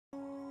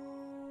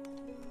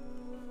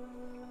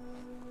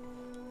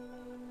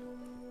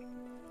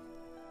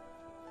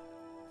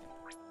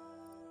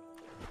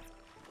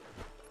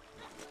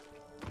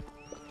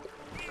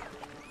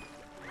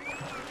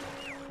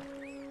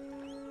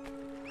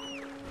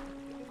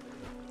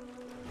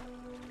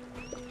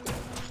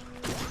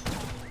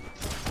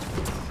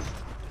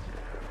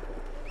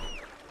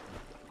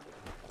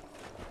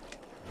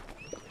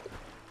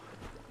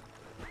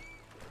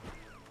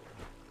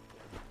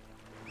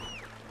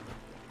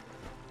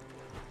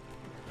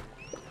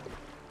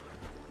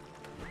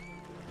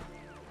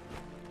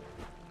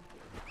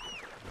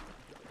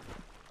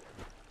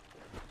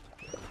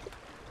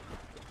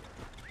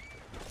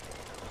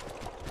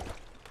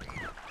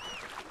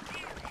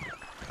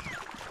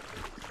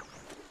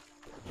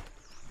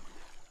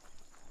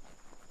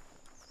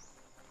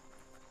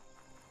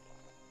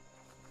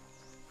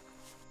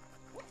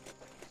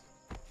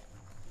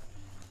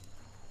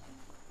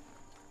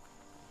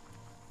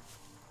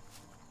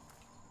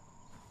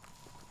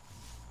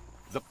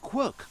The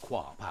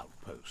Quirk-Quarp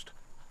outpost.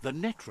 The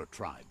Netra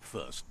tribe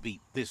first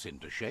beat this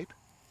into shape.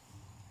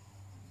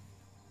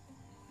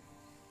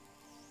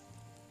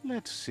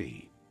 Let's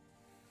see.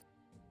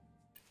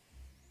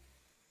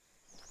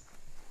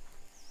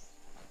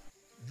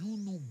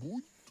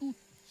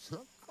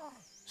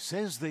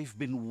 Says they've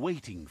been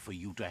waiting for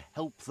you to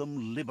help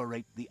them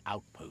liberate the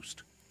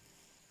outpost.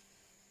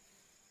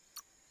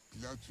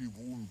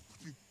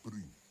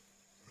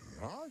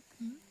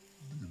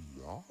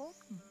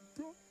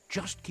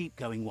 Just keep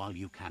going while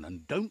you can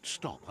and don't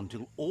stop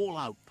until all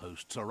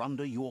outposts are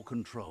under your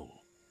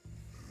control.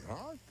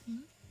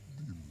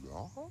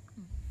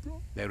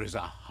 There is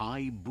a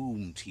high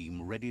boom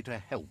team ready to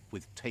help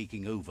with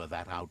taking over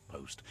that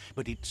outpost,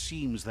 but it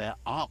seems their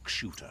arc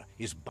shooter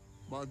is...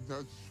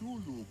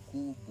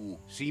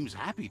 Seems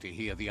happy to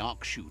hear the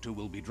arc shooter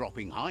will be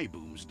dropping high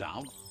booms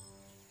down.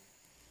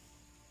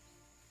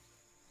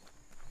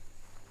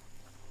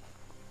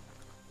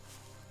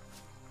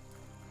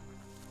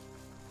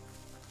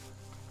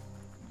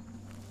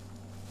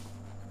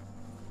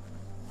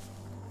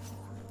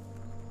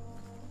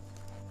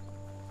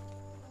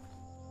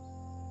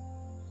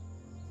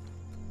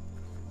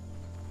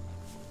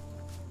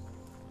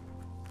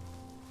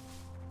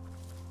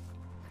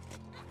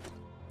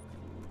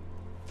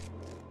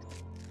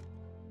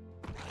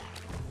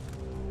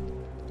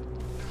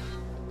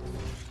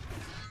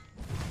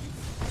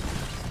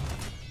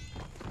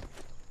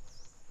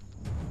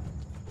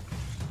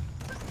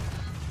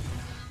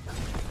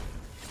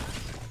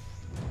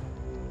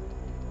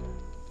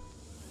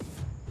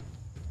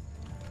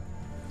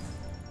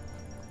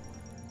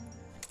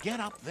 Get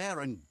up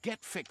there and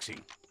get fixing.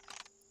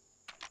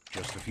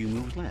 Just a few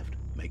moves left.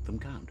 Make them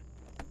count.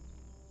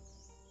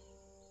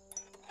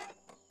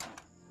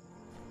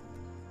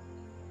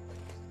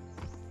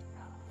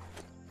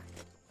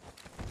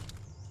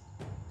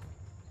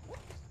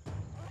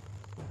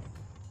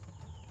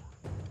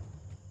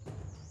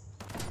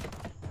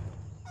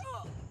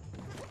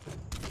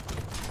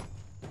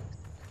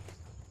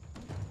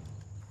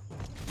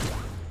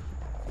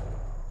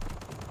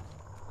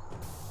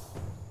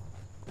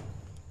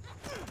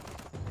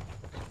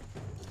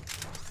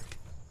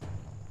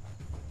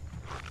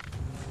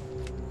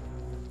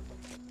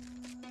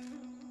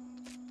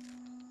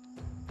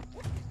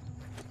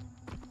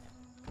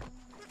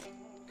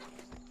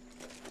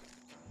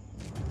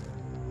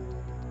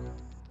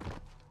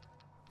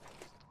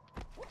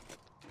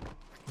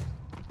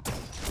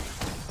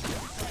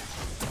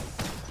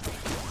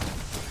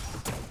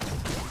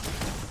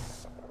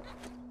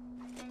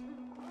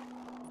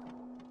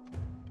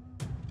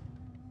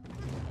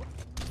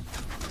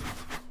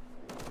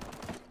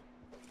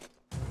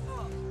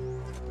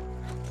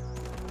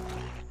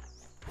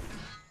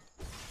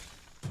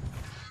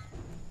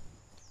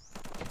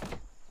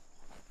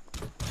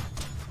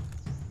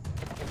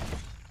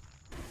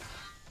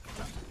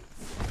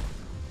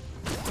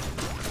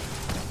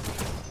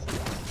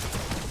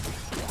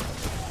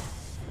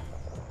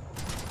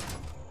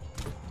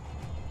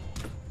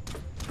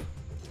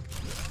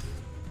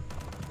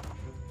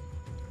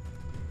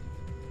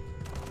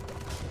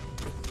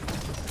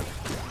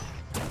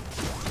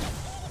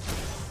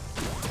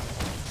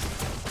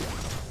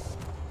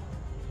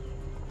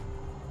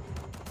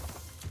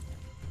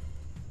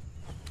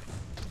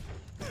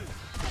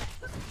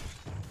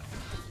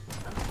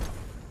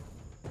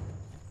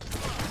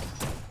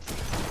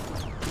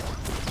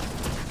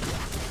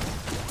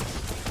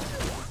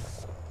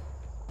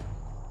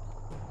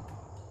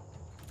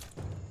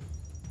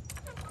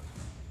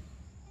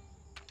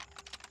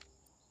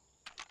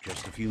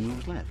 Just a few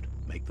moves left.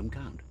 Make them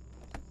count.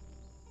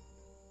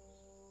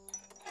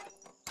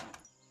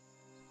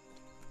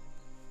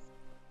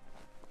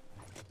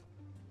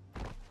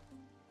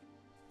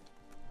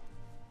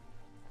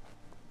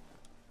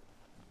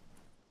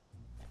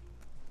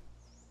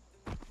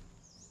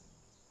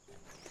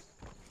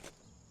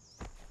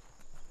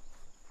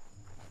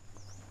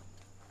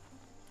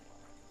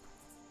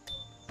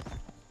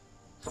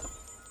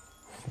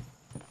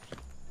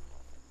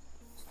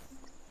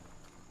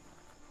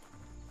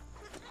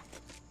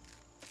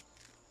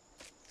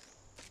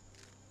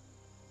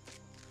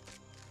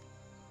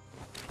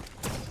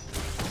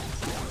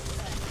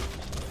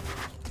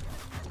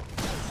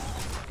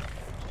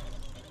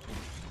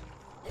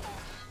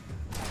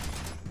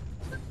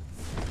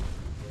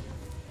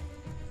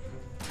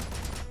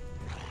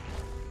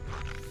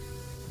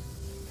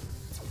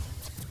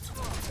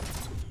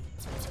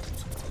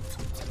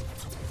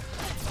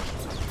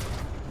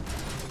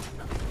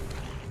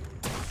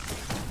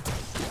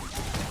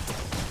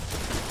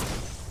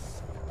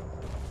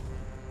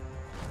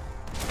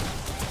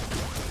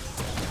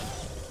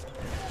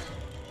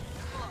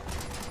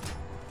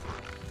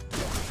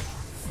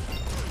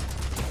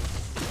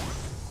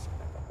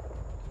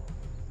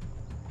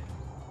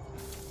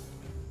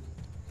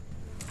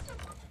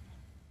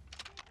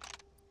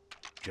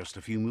 Just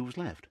a few moves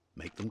left.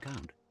 Make them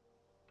count.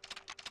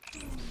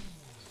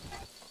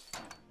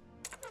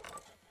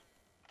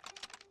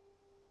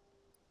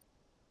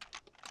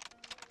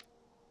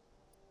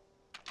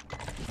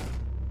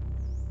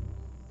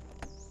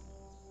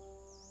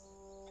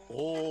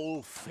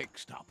 All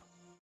fixed up.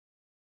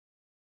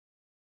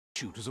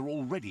 Shooters are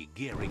already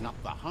gearing up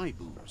the high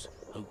booms.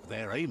 Hope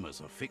their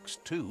aimers are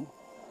fixed too.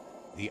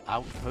 The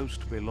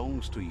outpost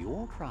belongs to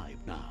your tribe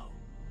now.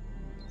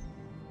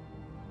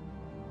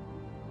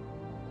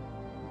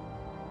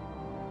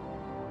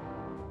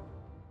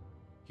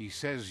 He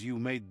says you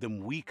made them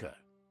weaker,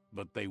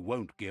 but they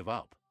won't give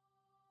up.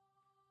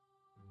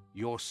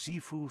 Your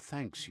Sifu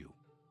thanks you.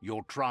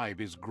 Your tribe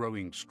is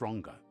growing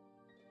stronger.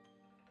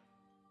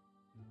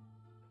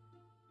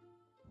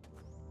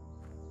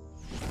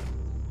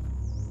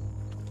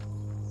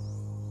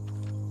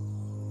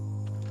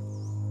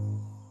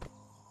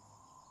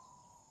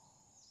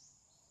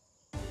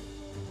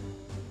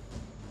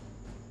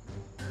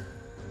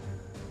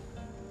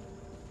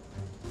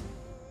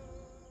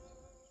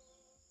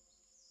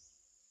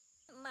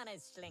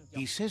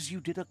 He says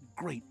you did a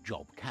great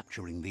job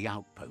capturing the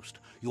outpost.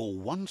 You're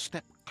one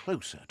step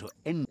closer to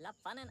end.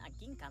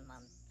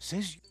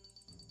 Says you...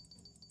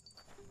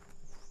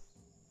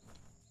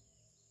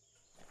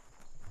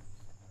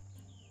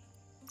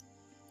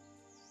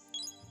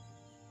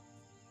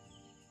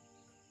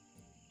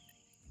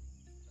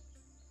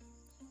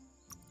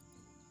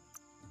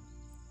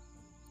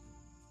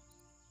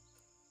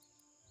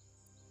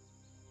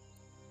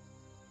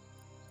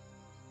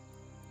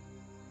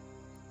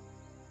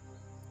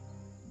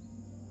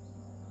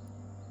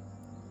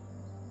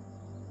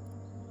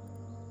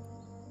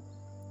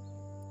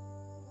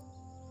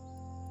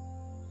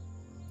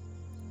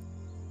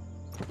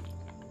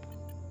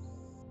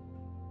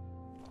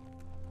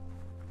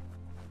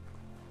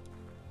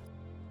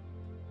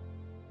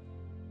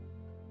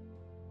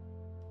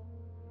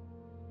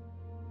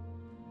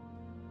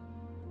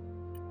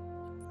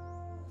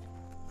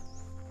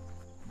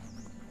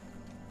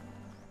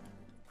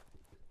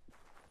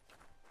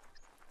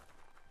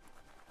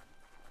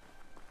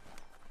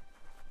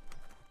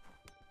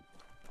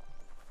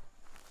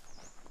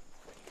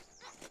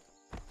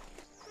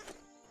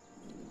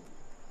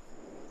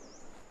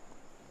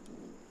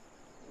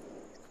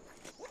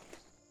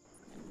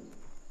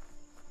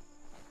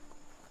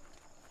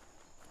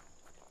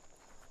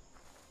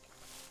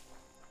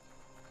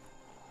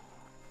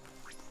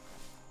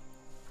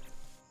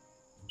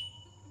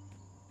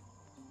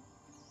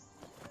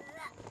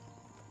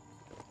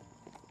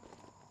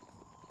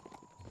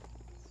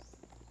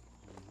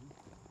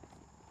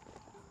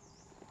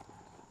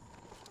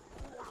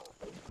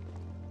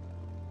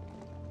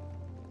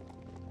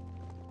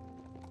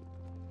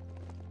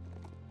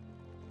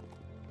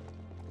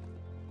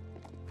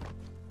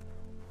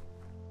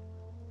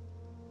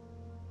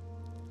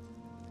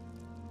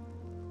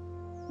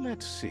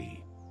 Let's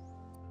see.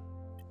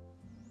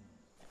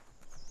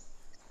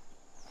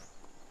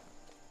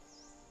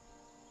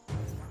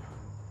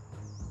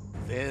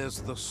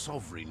 There's the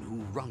sovereign who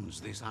runs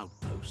this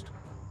outpost.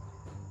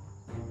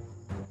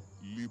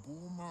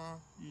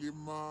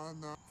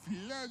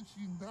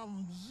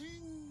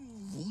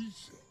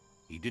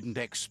 He didn't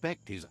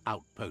expect his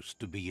outpost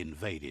to be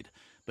invaded,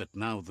 but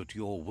now that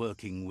you're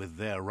working with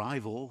their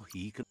rival,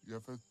 he can...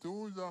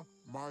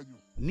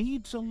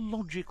 Needs a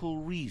logical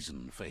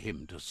reason for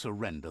him to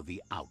surrender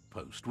the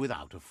outpost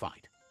without a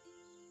fight.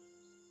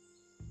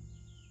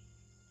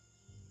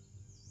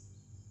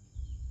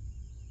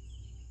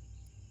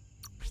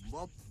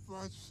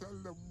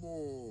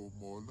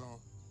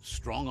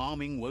 Strong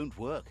arming won't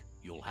work.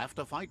 You'll have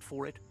to fight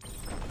for it.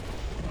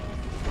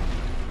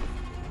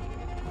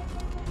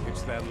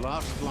 It's their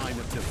last line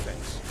of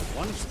defense.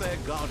 Once their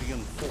guardian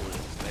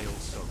falls, they'll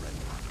surrender.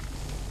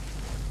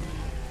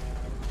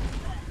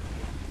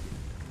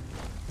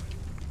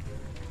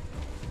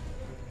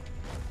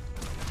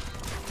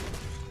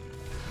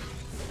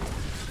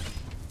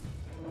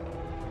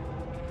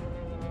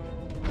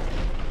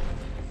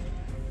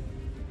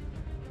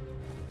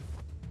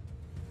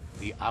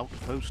 The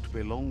outpost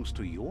belongs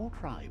to your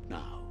tribe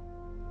now.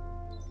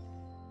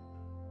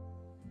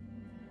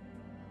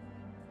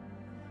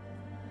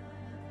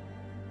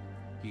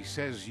 He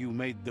says you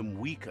made them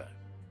weaker,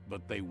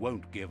 but they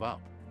won't give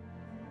up.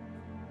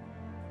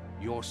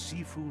 Your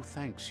Sifu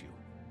thanks you.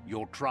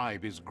 Your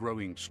tribe is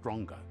growing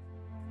stronger.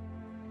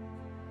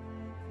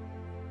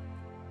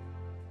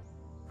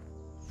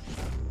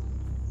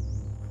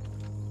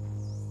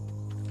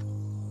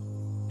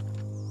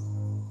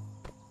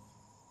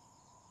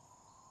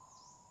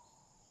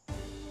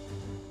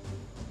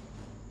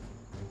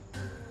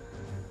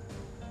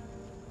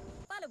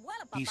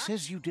 He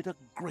says you did a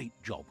great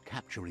job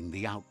capturing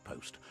the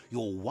outpost.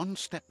 You're one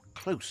step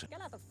closer.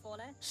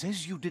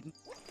 Says you didn't...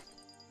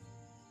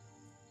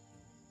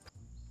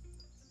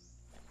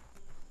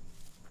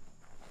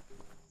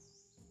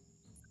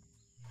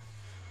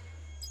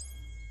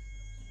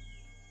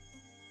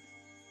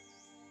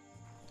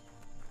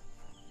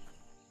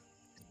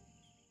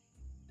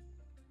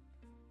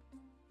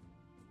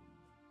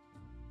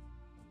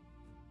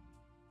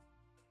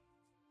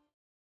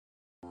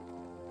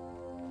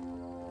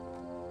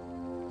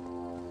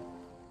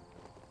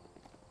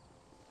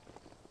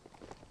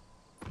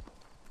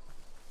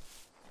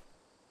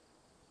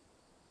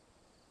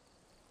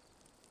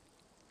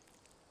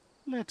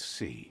 Let's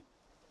see.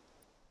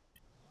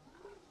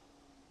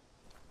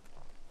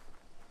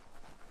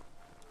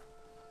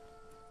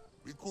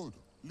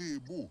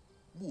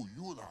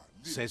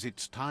 Says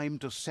it's time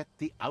to set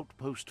the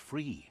outpost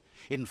free.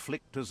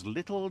 Inflict as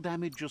little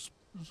damage as...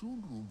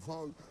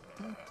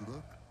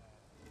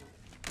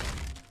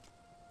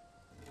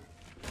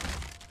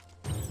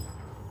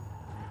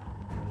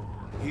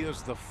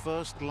 Here's the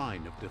first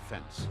line of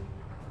defense.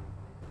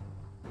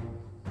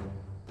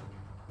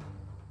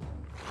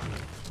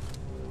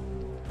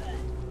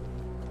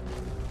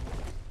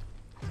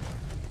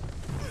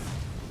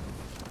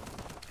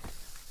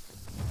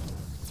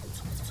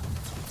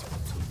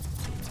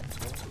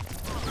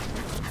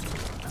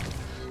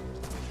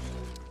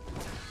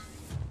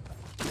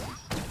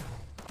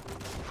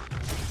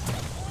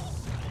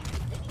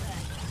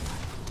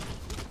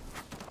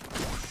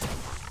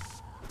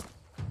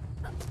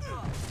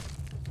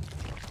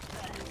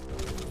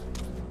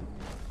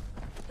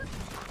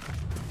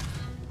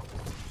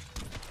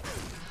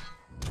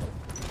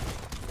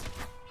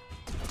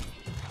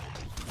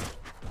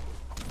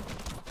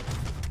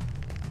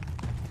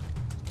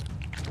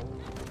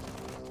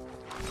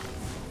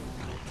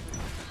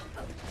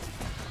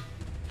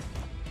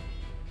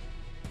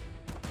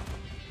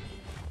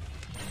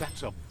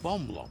 That's a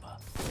bomb lobber.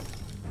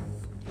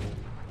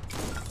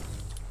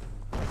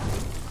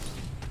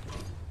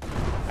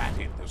 That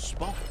hit the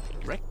spot,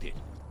 wrecked it.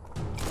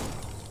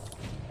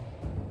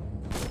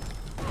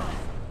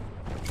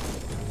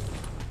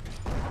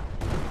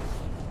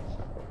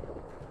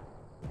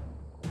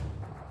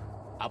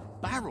 A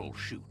barrel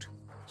shoot.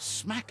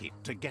 Smack it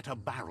to get a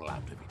barrel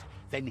out of it,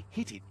 then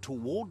hit it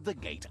toward the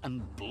gate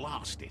and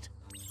blast it.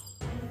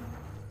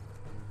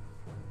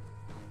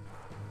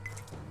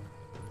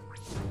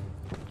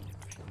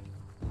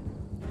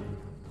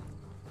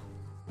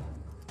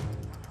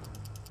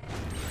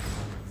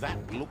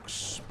 That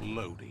looks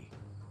splody.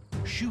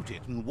 Shoot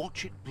it and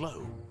watch it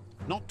blow.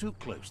 Not too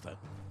close, though.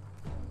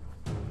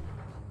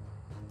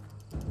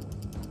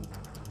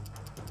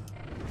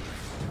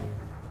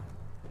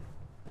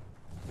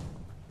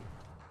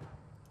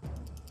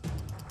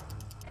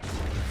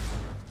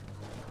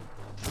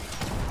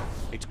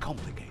 It's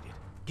complicated.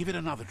 Give it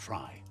another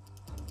try.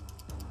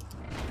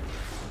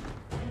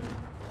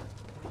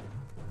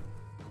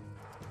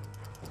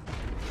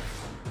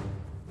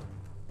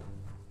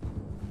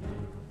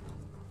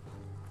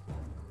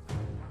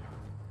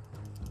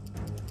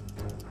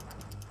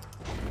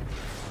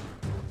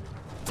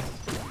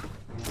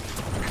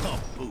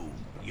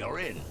 You're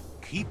in.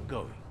 Keep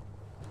going.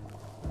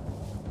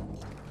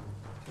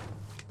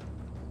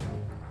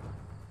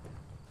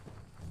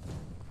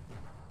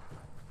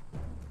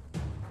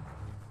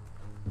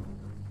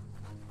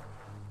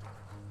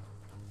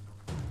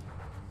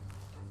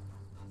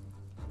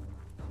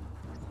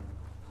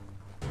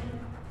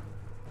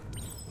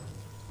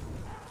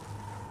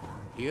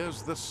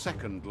 Here's the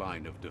second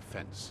line of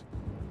defense.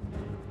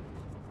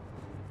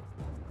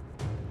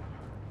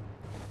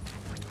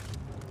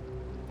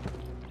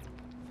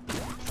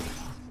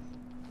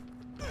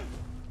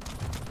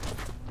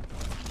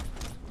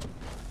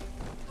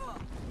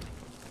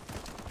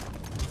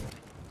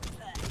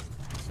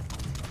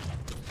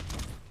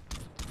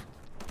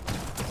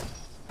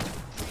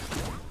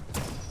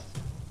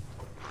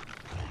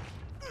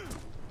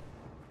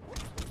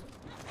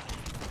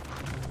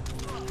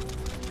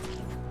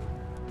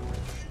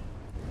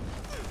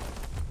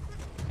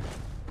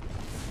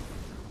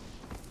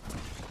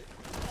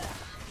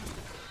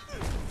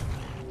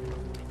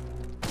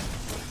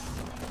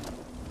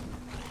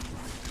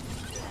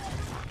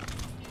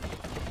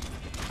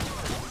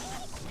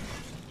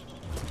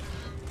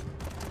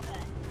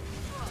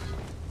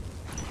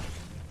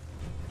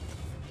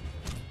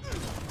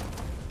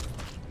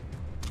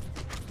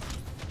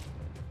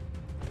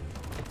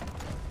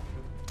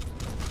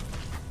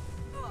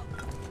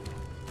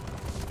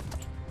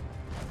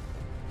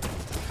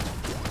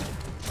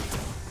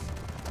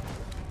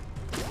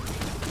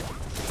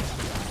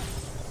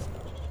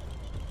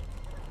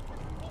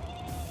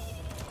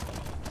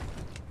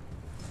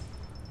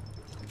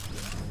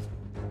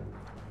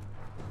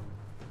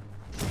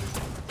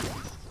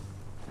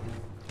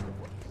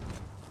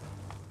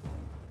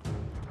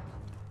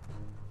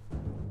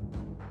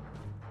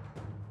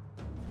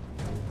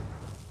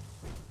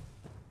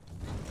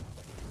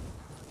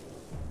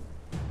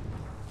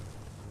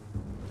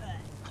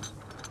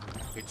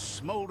 It's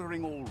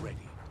smoldering already.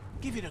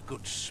 Give it a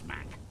good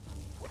smack.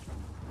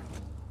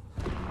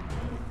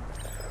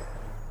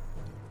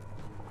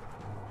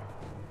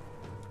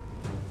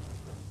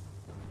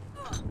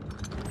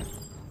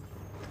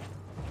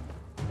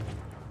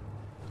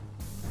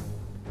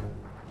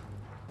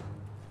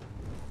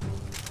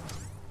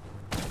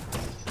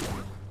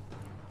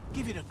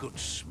 Give it a good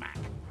smack.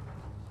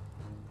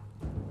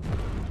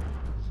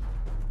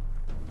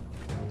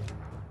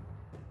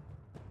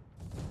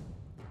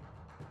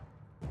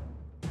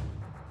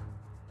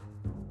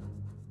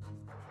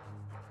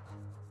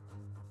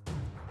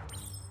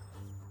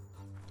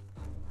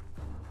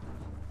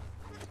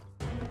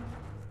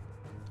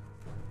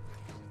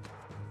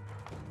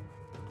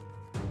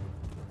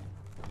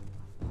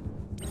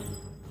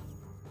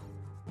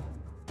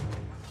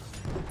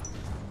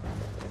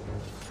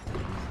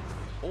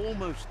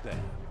 Almost there.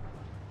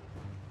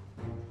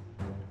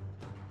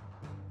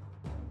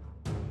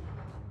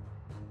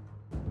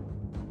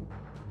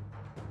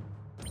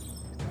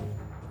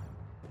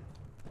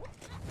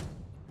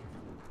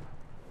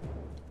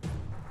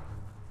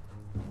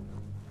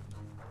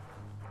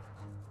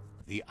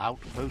 The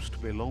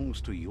outpost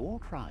belongs to your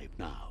tribe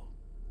now.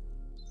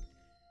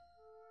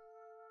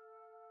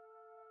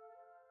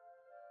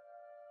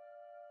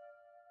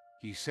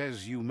 He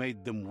says you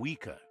made them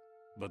weaker,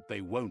 but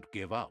they won't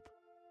give up.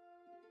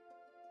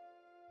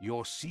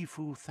 Your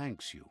Sifu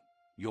thanks you.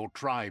 Your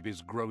tribe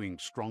is growing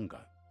stronger.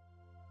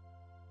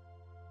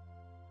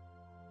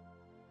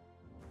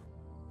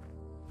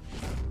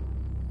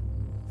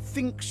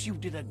 Thinks you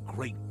did a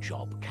great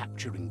job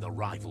capturing the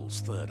rival's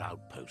third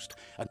outpost,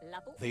 and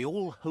they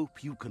all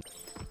hope you can...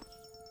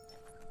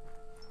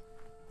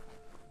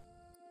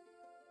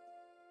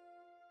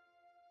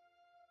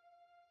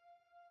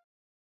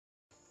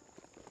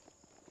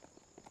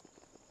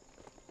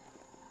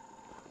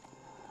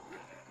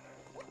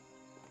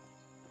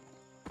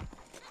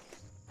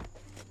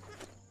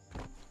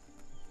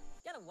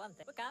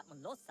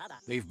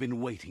 They've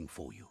been waiting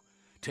for you.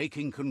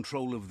 Taking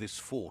control of this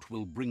fort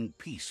will bring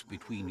peace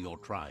between your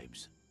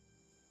tribes.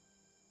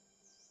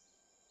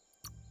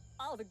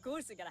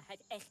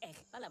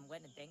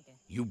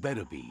 You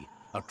better be.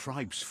 A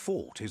tribe's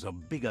fort is a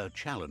bigger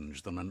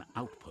challenge than an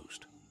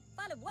outpost.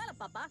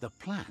 The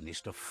plan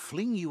is to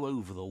fling you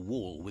over the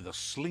wall with a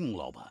sling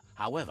lobber.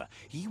 However,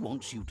 he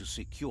wants you to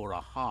secure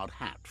a hard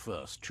hat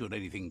first should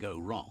anything go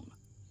wrong.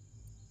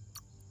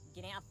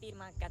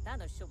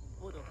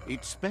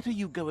 It's better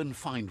you go and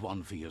find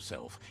one for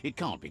yourself. It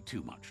can't be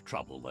too much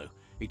trouble, though.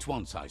 It's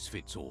one size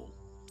fits all.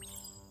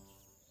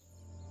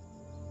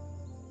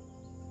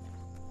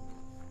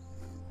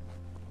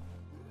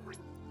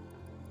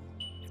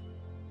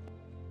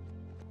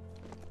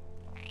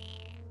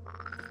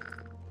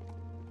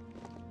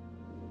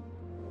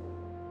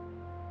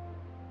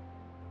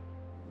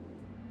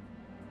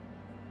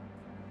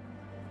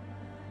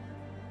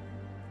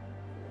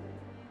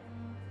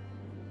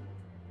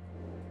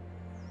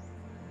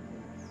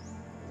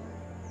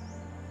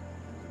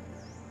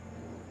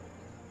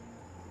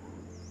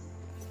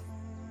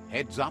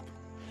 Heads up,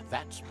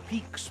 that's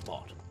Peak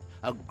Spot,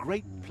 a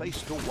great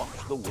place to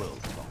watch the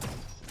world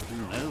from.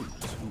 Who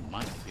knows who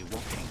might be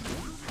watching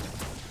you?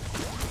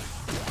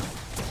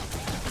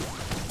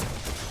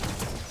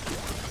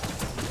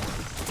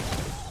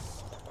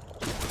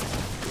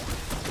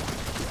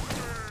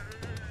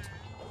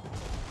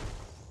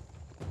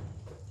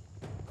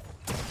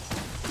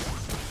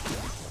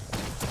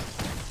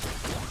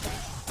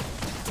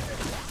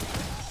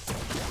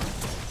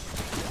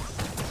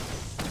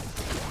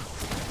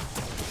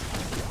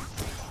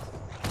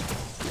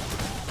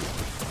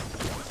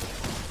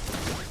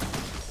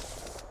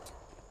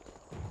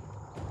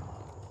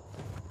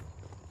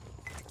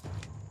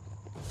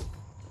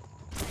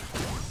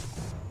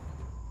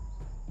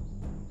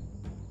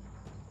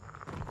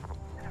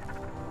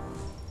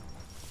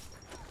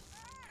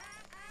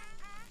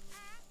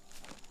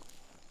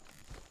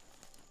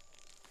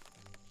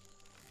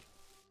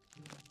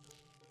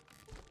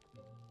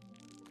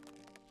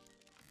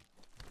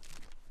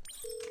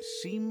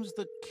 Seems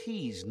the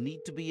keys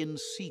need to be in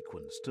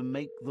sequence to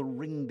make the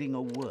ring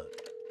dinger work.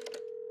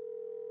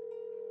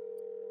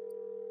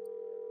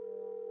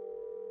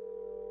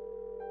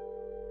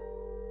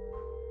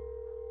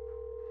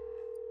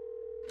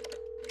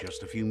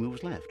 Just a few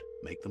moves left.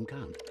 Make them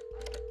count.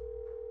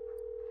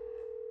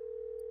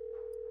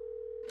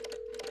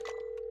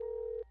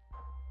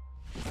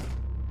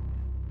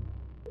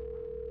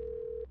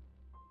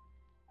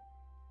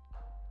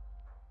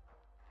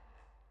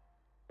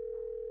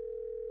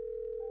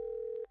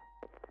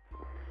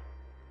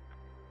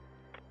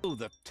 Oh,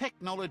 the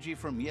technology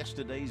from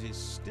yesterday's is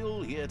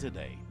still here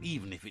today,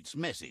 even if its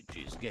message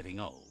is getting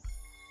old.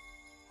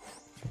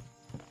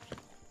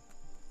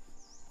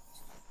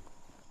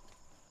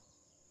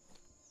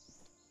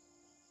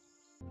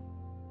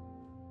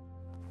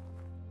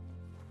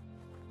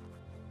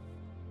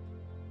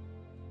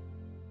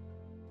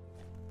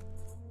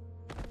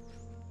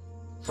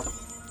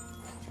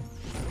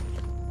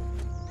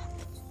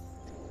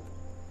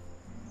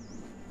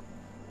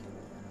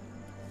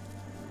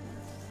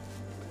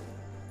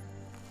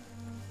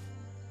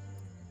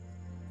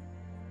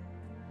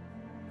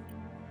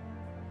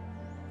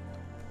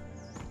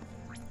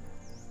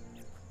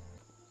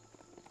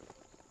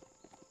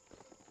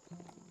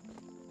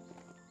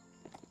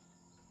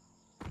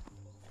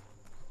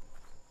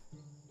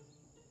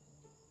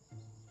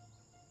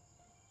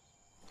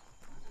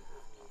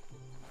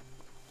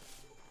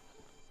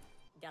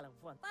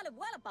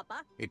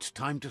 It's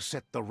time to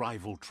set the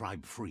rival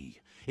tribe free.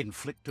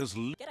 Inflictors...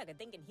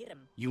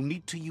 You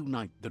need to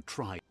unite the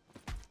tribe.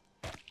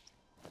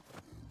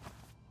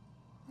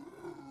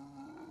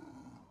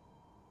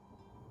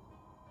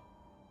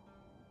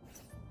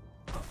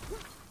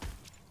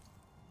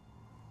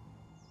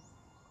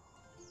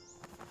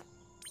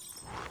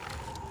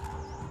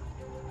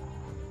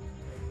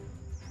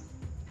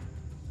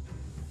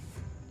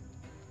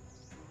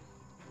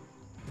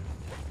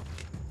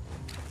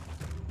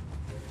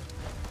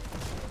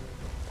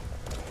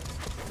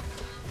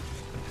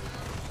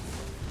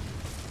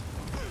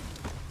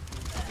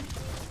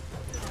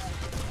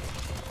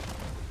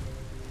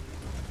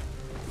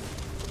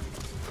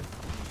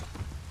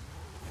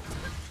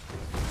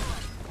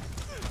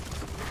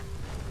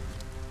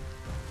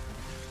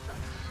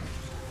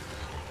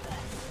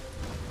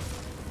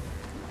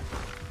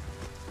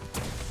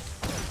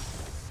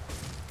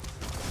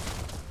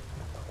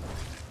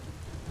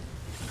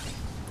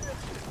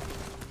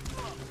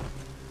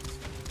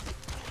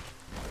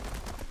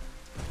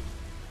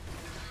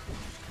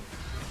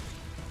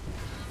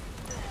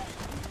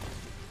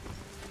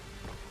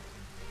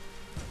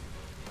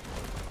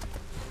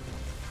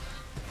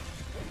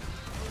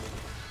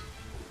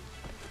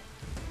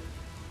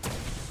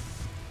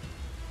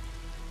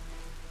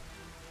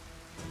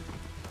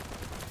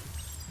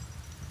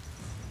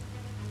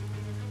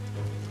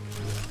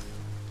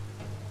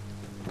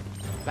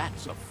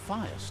 That's a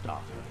fire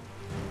starter.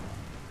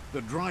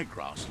 The dry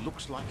grass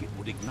looks like it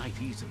would ignite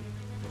easily.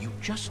 You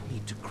just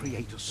need to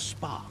create a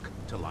spark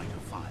to light a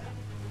fire.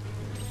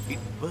 It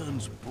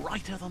burns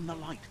brighter than the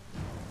light.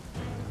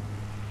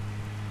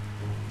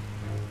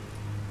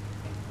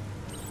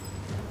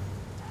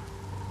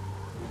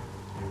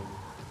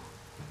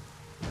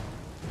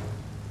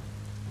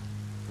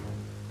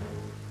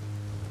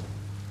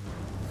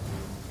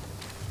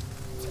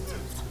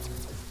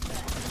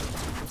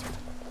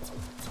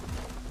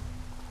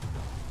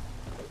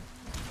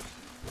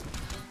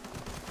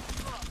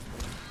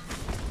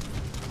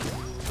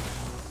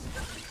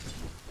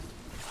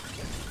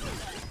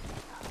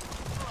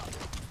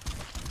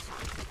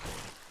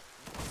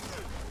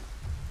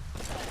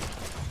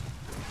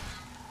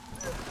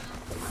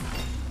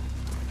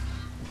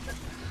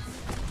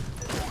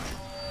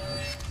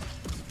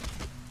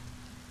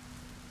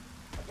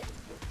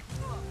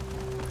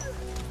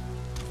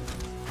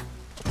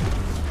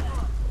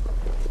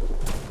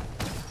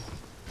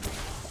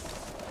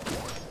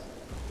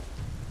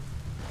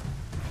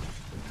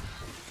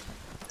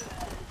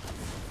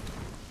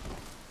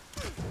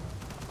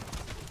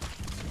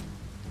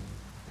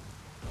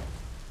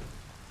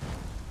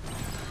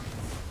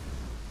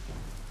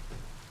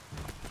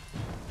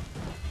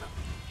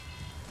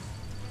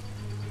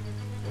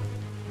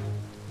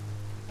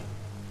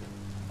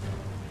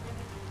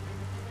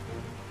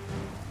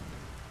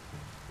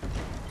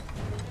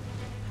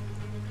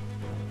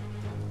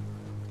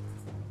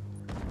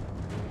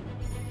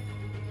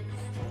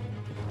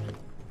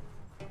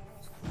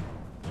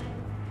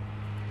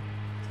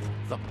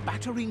 The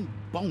battering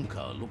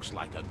bonker looks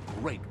like a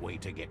great way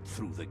to get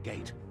through the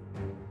gate.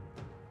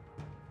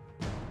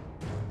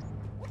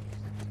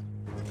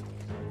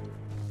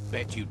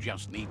 Bet you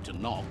just need to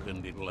knock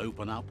and it'll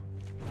open up?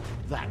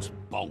 That's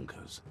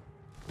bonkers.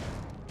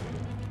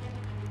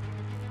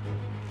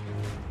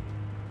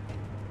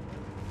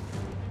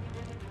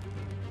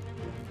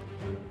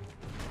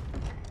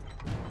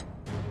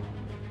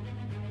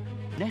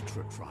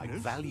 Netra tribe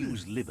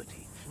values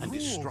liberty and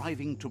is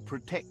striving to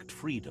protect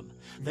freedom.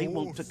 They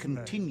want to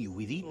continue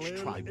with each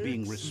tribe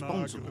being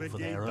responsible for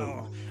their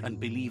own and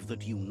believe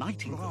that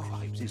uniting the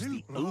tribes is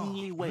the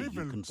only way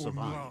you can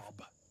survive.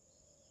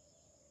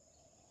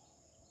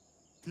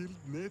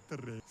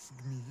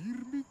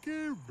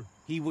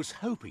 He was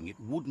hoping it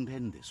wouldn't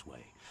end this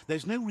way.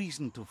 There's no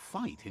reason to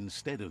fight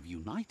instead of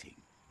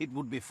uniting. It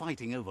would be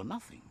fighting over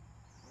nothing.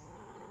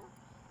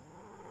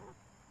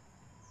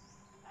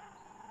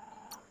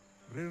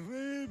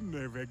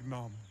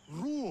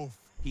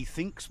 He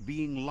thinks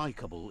being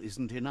likable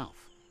isn't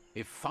enough.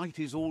 If fight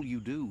is all you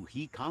do,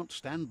 he can't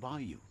stand by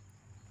you.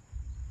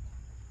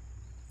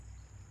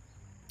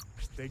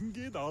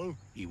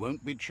 He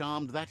won't be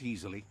charmed that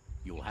easily.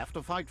 You'll have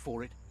to fight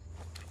for it.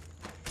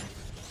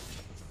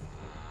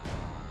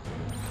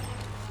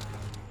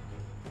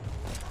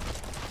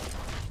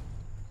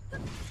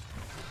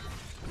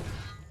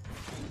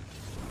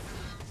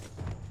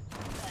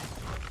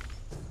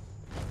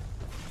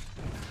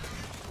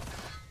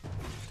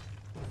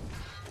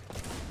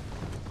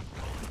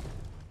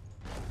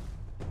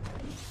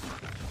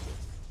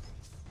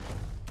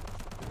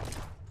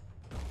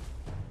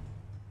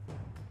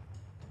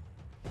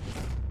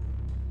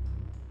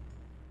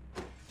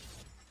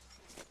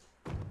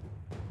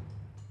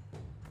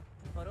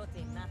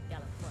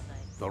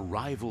 The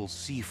rival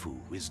Sifu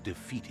is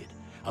defeated,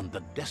 and the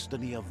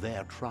destiny of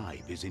their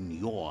tribe is in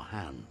your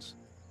hands.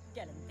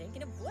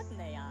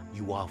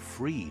 You are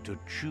free to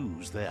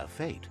choose their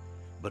fate,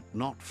 but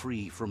not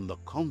free from the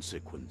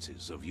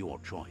consequences of your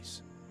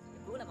choice.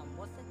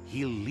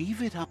 He'll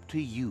leave it up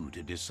to you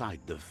to decide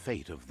the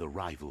fate of the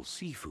rival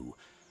Sifu,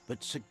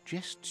 but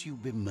suggests you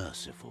be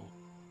merciful.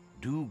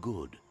 Do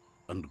good,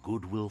 and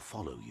good will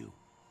follow you.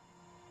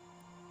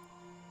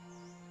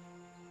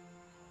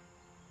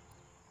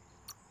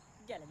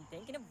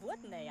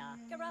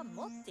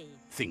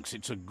 Thinks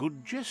it's a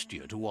good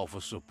gesture to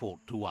offer support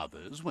to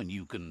others when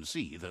you can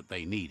see that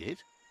they need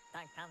it.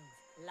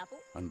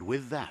 And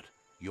with that,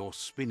 you're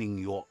spinning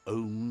your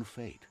own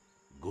fate,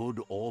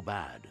 good or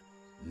bad,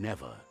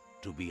 never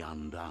to be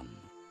undone.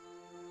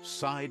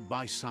 Side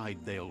by side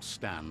they'll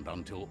stand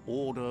until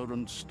order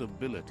and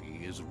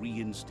stability is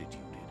reinstituted.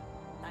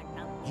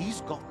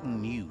 He's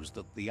gotten news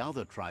that the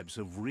other tribes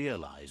have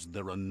realized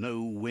there are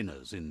no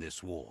winners in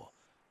this war.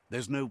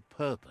 There's no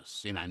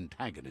purpose in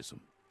antagonism.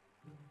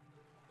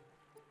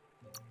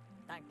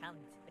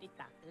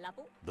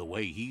 The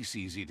way he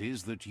sees it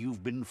is that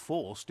you've been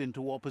forced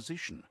into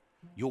opposition.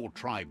 Your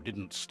tribe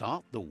didn't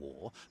start the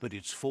war, but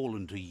it's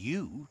fallen to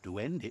you to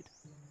end it.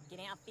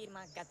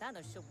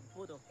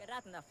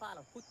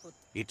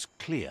 It's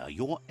clear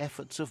your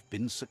efforts have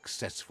been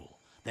successful.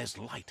 There's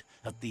light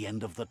at the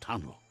end of the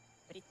tunnel.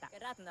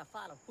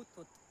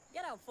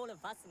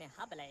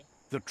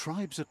 The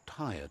tribes are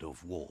tired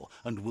of war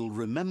and will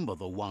remember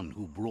the one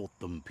who brought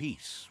them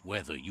peace,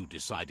 whether you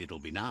decide it'll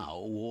be now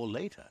or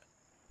later.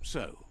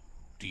 So,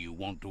 do you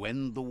want to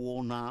end the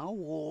war now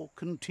or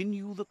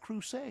continue the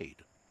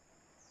crusade?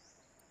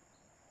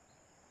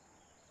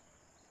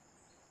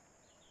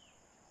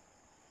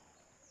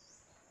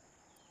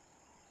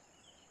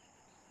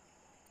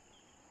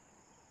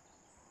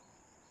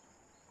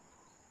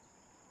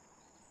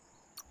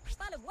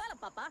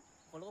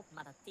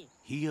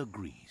 He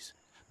agrees.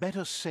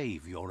 Better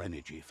save your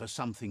energy for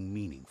something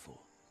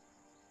meaningful.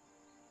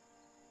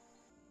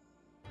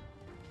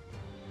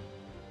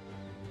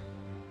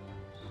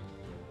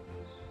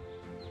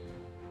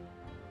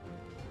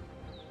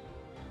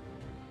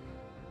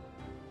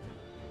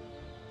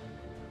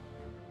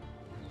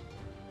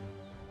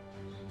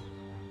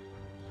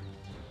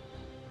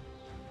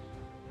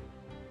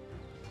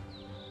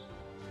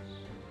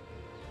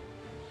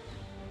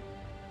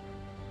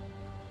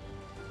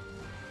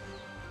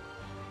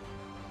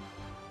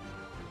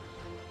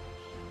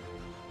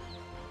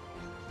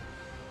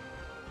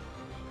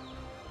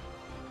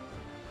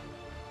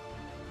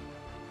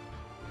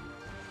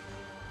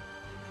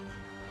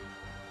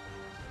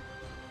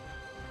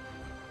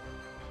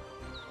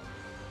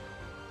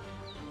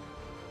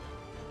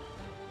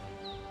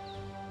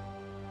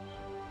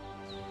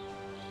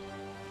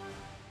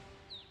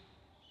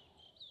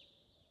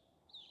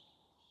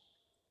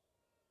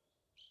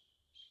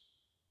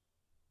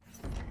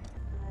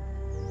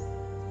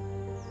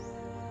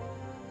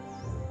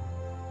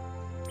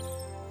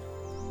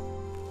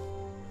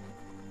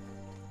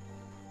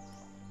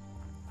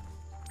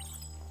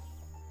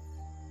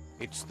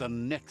 It's the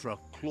Netra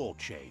claw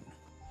chain.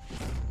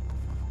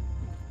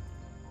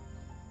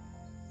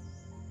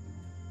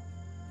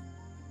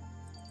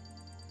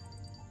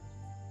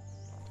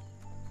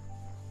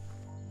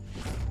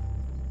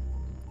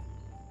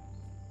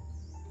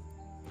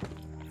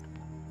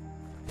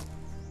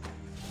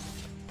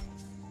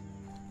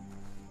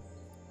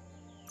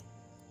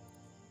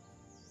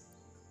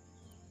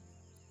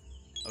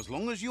 As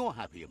long as you're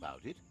happy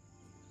about it.